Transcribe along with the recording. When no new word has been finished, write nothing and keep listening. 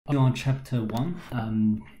On chapter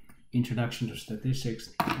 1, Introduction to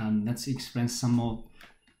Statistics, let's explain some more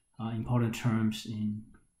important terms in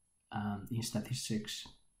statistics.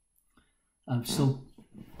 So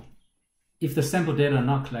if the sample data are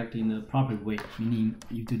not collected in a proper way, meaning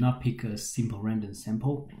you do not pick a simple random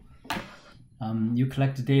sample, you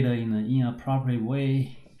collect the data in a proper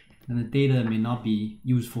way, then the data may not be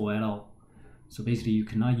useful at all. So basically you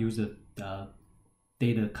cannot use the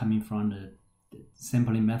data coming from the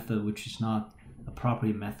sampling method, which is not a proper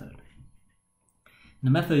method. The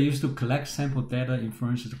method used to collect sample data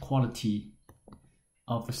influences the quality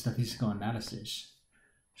of the statistical analysis.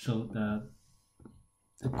 So the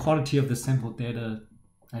quality of the sample data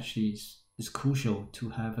actually is crucial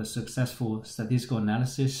to have a successful statistical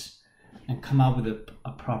analysis and come up with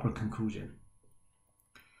a proper conclusion.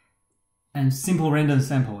 And simple random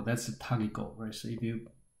sample, that's the target goal, right? So if you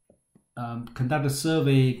conduct a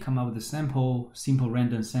survey, come up with a sample, simple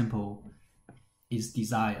random sample is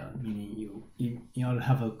desired, meaning in order to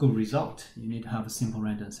have a good result, you need to have a simple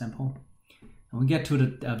random sample. And we get to the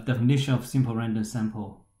definition of simple random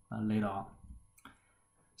sample later on.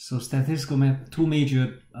 So two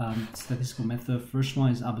major statistical methods. First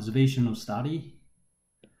one is observational study.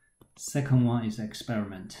 Second one is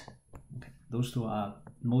experiment. Okay. Those two are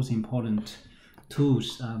most important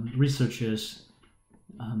tools researchers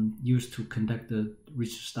used to conduct the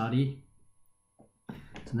research study.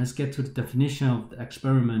 So let's get to the definition of the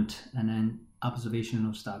experiment and then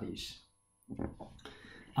observational studies.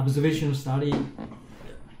 Observational study,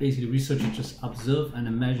 basically researchers just observe and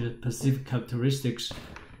measure specific characteristics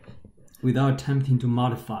without attempting to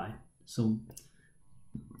modify. So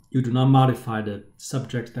you do not modify the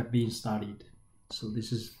subjects that are being studied. So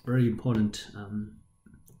this is very important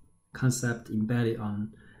concept embedded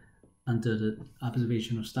under the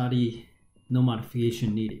observational study, no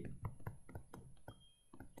modification needed.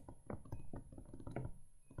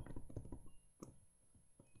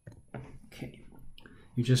 Okay,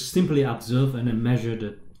 you just simply observe and then measure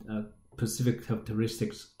the specific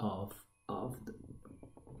characteristics of the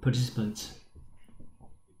participants.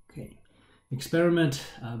 Okay, experiment.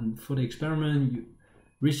 For the experiment,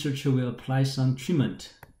 researcher will apply some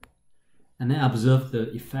treatment and then observe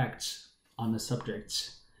the effects on the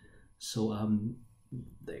subjects. So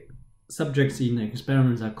the subjects in the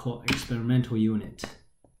experiments are called experimental unit.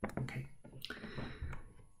 Okay.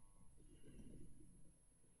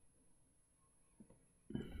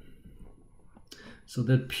 So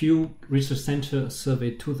the Pew Research Center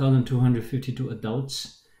surveyed 2,252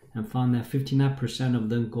 adults and found that 59% of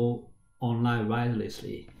them go online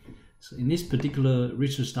wirelessly. So in this particular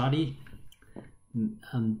research study,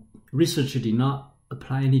 researcher did not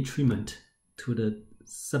apply any treatment to the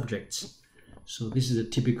subjects. So this is a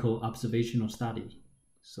typical observational study.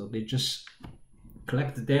 So they just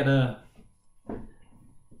collect the data,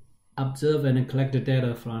 observe and collect the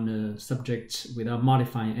data from the subjects without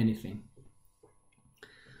modifying anything.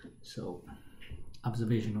 So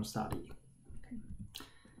observational study. Okay.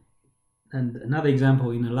 And another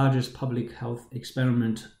example, in the largest public health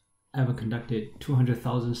experiment ever conducted,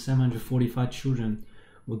 200,745 children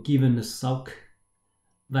were given the Salk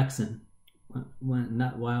vaccine,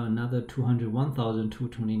 while another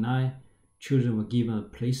 201,229 children were given a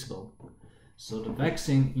placebo. So the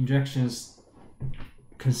vaccine injections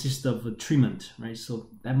consist of a treatment, right?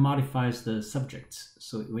 So that modifies the subjects.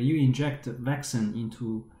 So when you inject a vaccine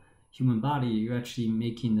into human body, you're actually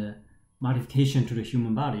making a modification to the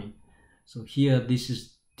human body. So here, this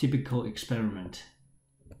is typical experiment.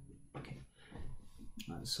 Okay.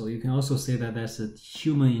 So you can also say that there's a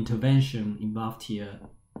human intervention involved here.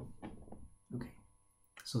 Okay.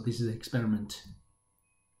 So this is an experiment.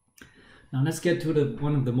 Now let's get to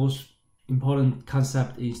one of the most important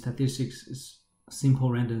concept in statistics is simple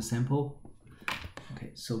random sample.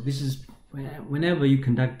 Okay. So this is whenever you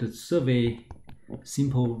conduct a survey,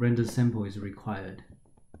 simple random sample is required.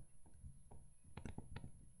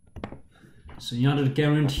 So in order to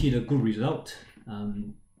guarantee the good result,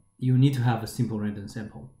 you need to have a simple random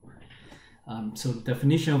sample. So the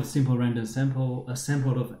definition of a simple random sample, a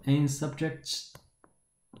sample of n subjects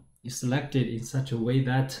is selected in such a way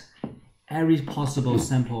that every possible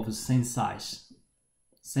sample of the same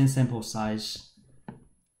sample size,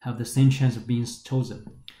 have the same chance of being chosen.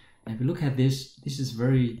 And if you look at this, this is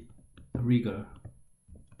very rigor,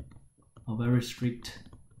 or very strict,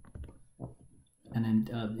 and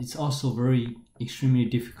then it's also very extremely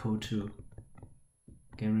difficult to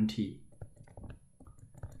guarantee.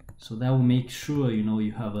 So that will make sure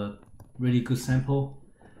you have a really good sample,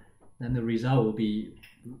 then the result will be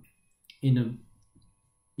in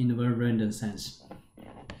a very random sense.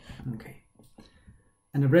 Okay.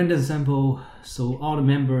 And a random sample, so all the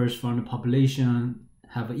members from the population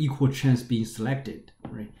have an equal chance being selected,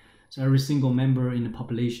 right? So every single member in the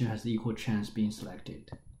population has an equal chance being selected.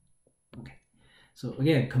 Okay. So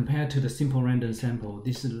again, compared to the simple random sample,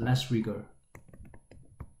 this is less rigor.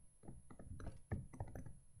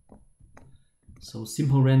 So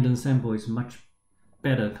simple random sample is much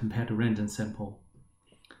better compared to random sample.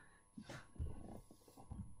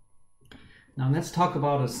 Now let's talk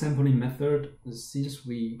about a sampling method. Since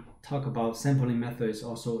we talk about sampling method is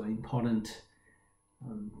also an important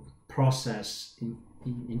process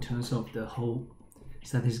in terms of the whole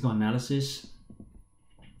statistical analysis.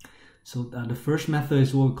 So the first method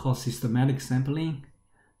is what we call systematic sampling.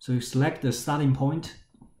 So you select the starting point.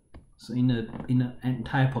 So in the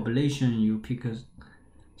entire population, you pick a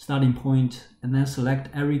starting point and then select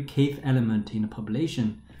every kth element in the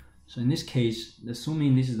population. So in this case,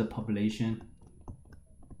 assuming this is the population,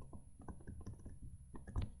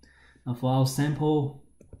 now for our sample,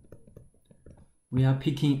 we are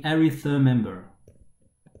picking every third member.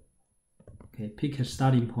 Okay, pick a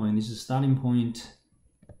starting point. This is starting point.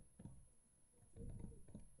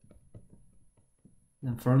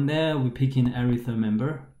 And from there, we pick in every third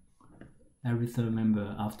member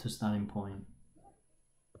after starting point.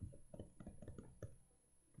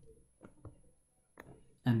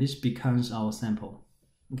 And this becomes our sample.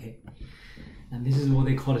 Okay, and this is what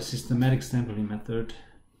they call a systematic sampling method.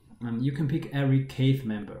 You can pick every kth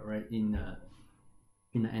member, right, in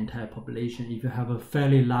the entire population. If you have a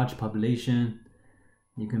fairly large population,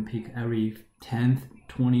 you can pick every 10th,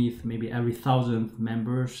 20th, maybe every 1,000th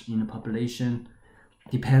members in the population.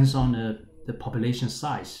 Depends on the population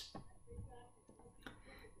size.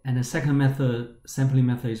 And the second method, sampling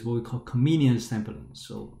method, is what we call convenience sampling.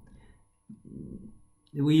 So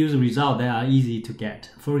we use a result that are easy to get.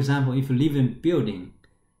 For example, if you live in a building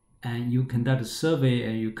and you conduct a survey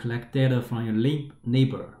and you collect data from your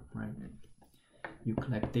neighbor, right? You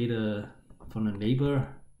collect data from the neighbor,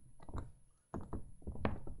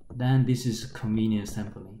 then this is convenience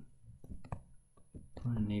sampling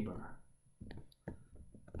from the neighbor.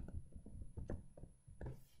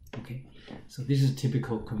 Okay, so this is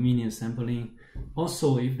typical convenience sampling.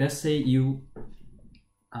 Also, if let's say you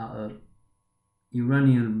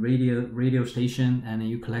running a radio station and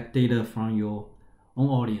you collect data from your own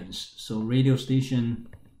audience, so radio station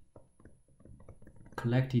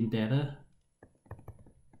collecting data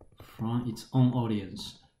from its own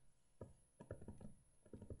audience.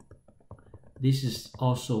 This is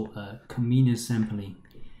also a convenience sampling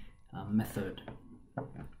method.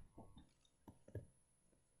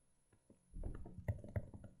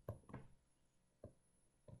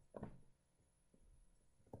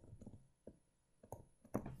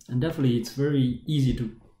 And definitely it's very easy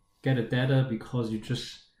to get the data because you're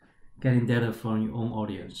just getting data from your own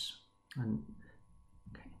audience.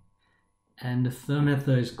 And the third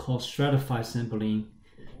method is called stratified sampling.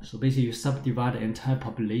 So basically you subdivide the entire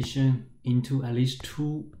population into at least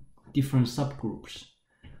 2 different subgroups.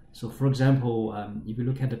 So for example, if you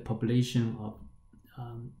look at the population of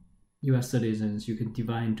US citizens, you can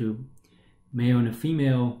divide into male and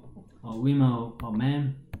female, or women or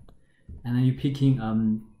men, and then you're picking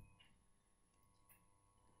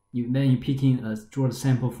draw the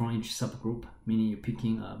sample from each subgroup, meaning you're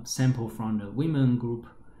picking a sample from the women group,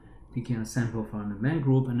 picking a sample from the men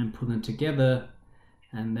group, and then put them together,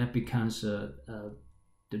 and that becomes the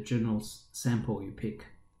general sample you pick.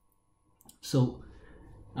 So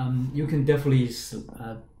you can definitely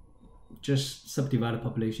just subdivide the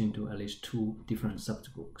population into at least 2 different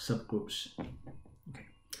subgroups, okay,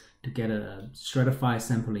 to get a stratified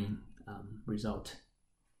sampling result.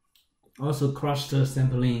 Also cluster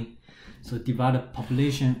sampling, so divide the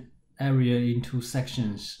population area into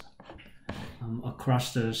sections or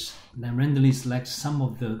clusters, then randomly select some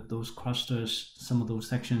of those clusters, some of those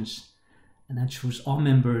sections, and then choose all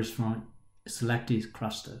members from selected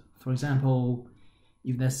cluster. For example,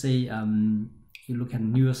 if let's say you look at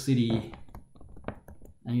New York City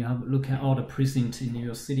and you look at all the precincts in New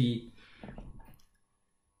York City,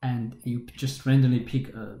 and you just randomly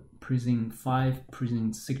pick precinct 5,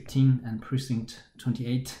 precinct 16, and precinct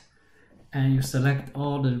 28, and you select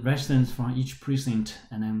all the residents from each precinct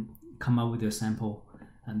and then come up with your sample.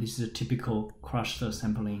 And this is a typical cluster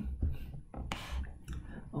sampling.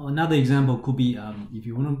 Another example could be if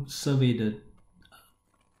you want to survey the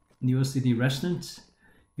New York City residents,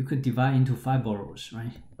 you could divide into 5 boroughs,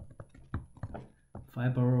 right?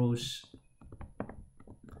 5 boroughs,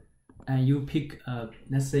 and you pick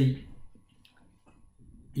let's say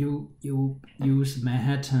you use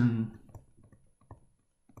Manhattan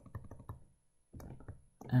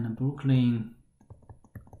and Brooklyn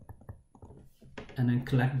and then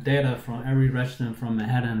collect data from every resident from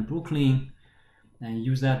Manhattan and Brooklyn, and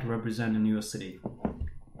use that to represent New York City.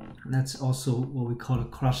 And that's also what we call a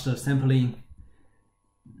cluster sampling.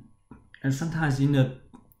 And sometimes in a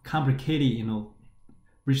complicated,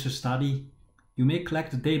 research study, you may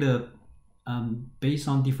collect data based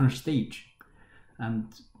on different stage,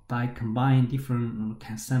 and by combining different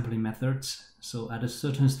sampling methods. So at a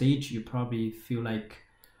certain stage, you probably feel like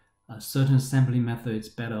a certain sampling method is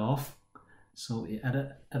better off. So at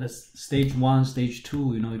a stage 1, stage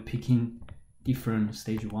 2, you're picking different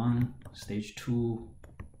stage 1, stage 2.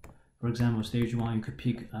 For example, stage 1, you could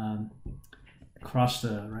pick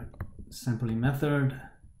cluster sampling method.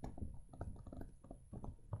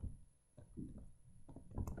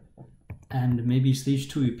 And maybe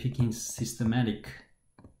stage 2, you're picking systematic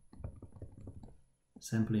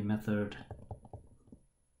sampling method.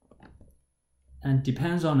 And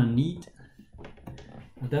depends on the need.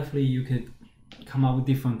 Definitely, you could come up with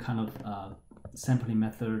different kind of sampling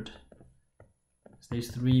method. Stage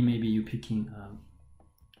 3, maybe you're picking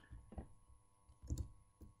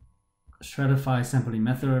stratified sampling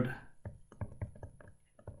method.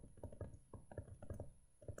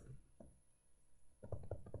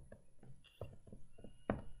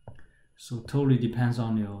 So totally depends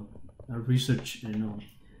on your research,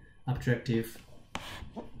 objective.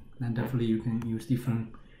 And definitely you can use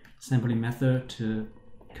different sampling method to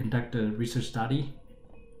conduct a research study.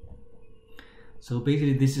 So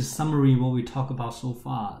basically, this is summary what we talked about so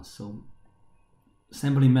far. So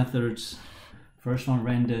sampling methods, first one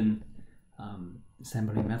random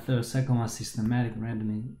sampling method, second one systematic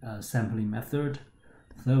random sampling method,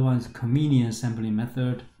 third one is convenience sampling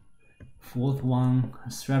method, fourth one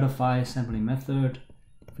stratified sampling method,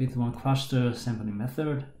 fifth one cluster sampling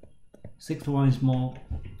method, sixth one is more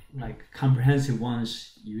like comprehensive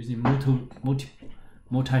ones using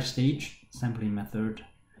multi-stage sampling method.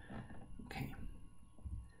 Okay.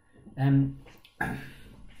 And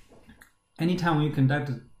anytime we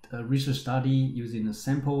conduct a research study using a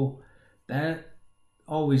sample, there's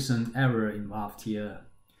always an error involved here.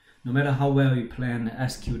 No matter how well you plan and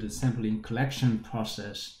execute the sampling collection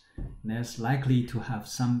process, there's likely to have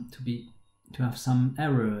some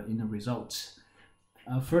error in the results.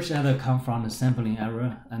 First error comes from the sampling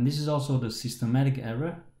error, and this is also the systematic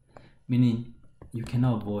error, meaning you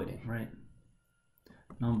cannot avoid it, right?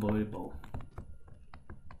 Non-avoidable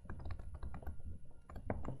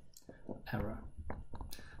error.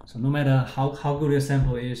 So no matter how good your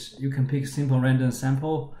sample is, you can pick simple random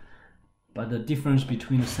sample, but the difference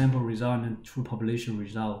between the sample result and the true population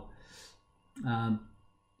result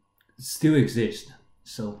still exists.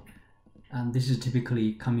 So this is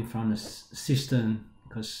typically coming from the system,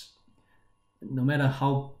 because no matter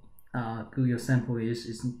how good your sample is,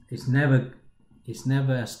 it's never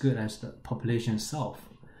as good as the population itself.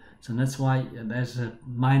 So that's why there's a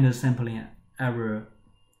minor sampling error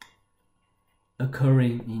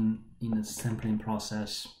occurring in the sampling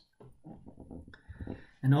process.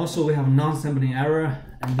 And also we have non-sampling error,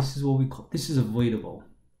 and this is what we call, this is avoidable.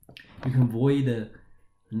 You can avoid the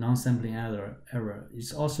non-sampling error.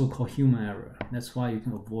 It's also called human error. That's why you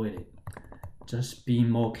can avoid it. Just being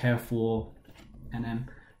more careful, and then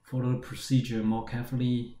follow the procedure more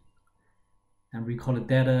carefully, and record the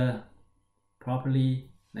data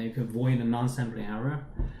properly. Then you can avoid the non-sampling error.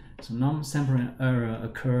 So non-sampling error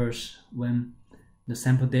occurs when the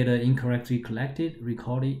sample data incorrectly collected,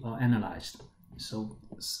 recorded, or analyzed. So,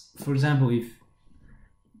 for example, if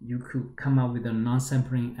you could come up with a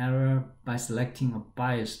non-sampling error by selecting a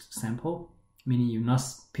biased sample, meaning you're not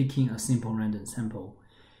picking a simple random sample,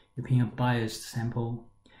 you're picking a biased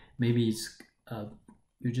sample. Maybe it's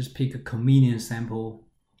you just pick a convenient sample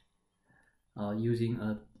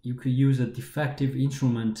you could use a defective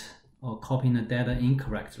instrument or copying the data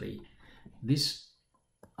incorrectly. These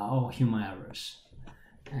are all human errors,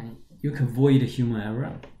 and you can avoid the human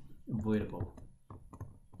error, avoidable.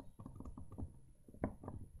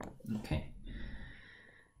 Okay,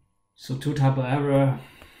 so two types of error.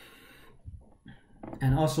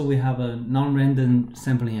 And also we have a non-random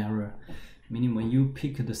sampling error, meaning when you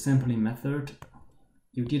pick the sampling method,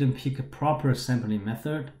 you didn't pick a proper sampling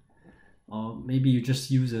method, or maybe you just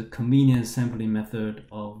use a convenient sampling method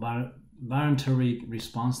or voluntary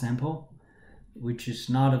response sample, which is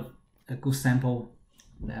not a good sample.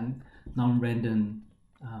 Then non-random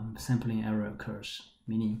sampling error occurs,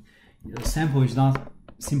 meaning the sample is not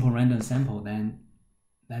simple random sample, then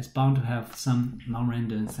that's bound to have some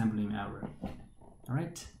non-random sampling error. All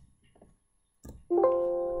right.